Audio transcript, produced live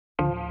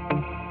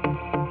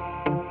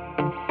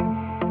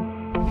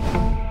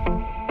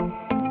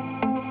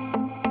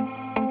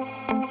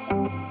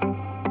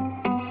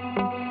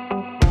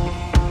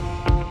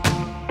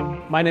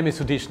My name is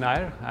Sudeesh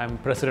Nair. I'm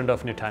president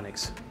of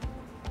Nutanix.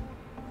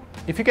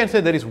 If you can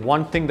say there is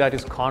one thing that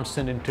is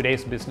constant in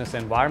today's business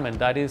environment,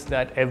 that is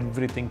that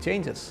everything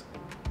changes.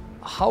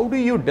 How do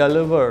you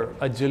deliver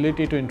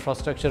agility to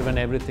infrastructure when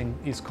everything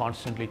is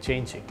constantly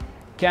changing?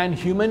 Can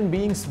human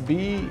beings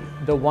be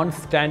the ones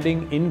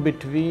standing in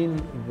between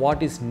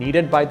what is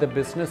needed by the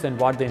business and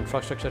what the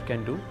infrastructure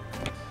can do?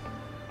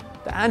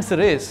 The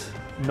answer is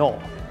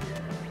no.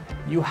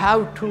 You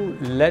have to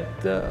let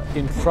the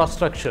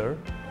infrastructure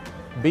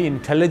be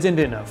intelligent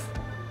enough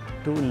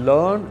to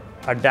learn,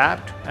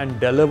 adapt, and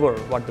deliver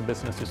what the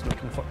business is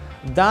looking for.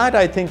 That,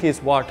 I think,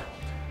 is what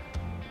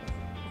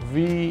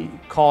we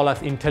call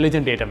as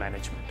intelligent data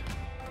management.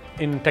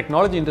 In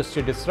technology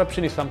industry,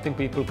 disruption is something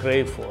people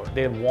crave for.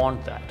 They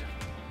want that.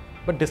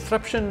 But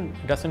disruption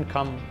doesn't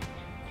come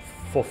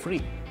for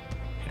free.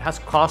 It has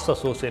costs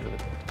associated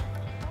with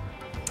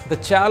it. The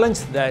challenge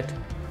that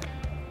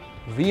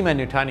Veeam and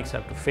Nutanix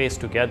have to face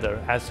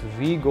together as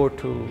we go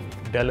to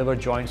deliver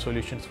joint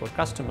solutions for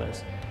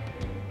customers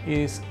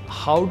is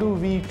how do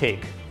we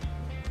take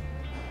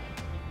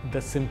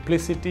the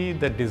simplicity,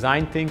 the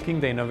design thinking,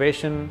 the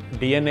innovation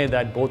DNA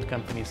that both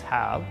companies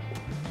have,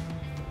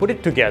 put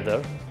it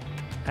together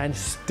and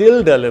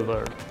still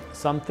deliver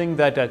something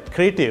that are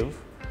creative,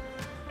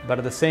 but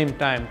at the same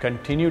time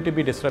continue to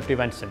be disruptive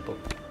and simple.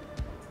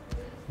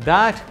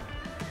 That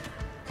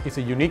is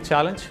a unique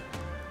challenge.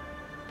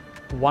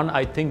 One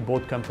I think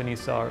both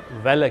companies are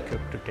well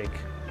equipped to take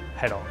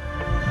head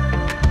on.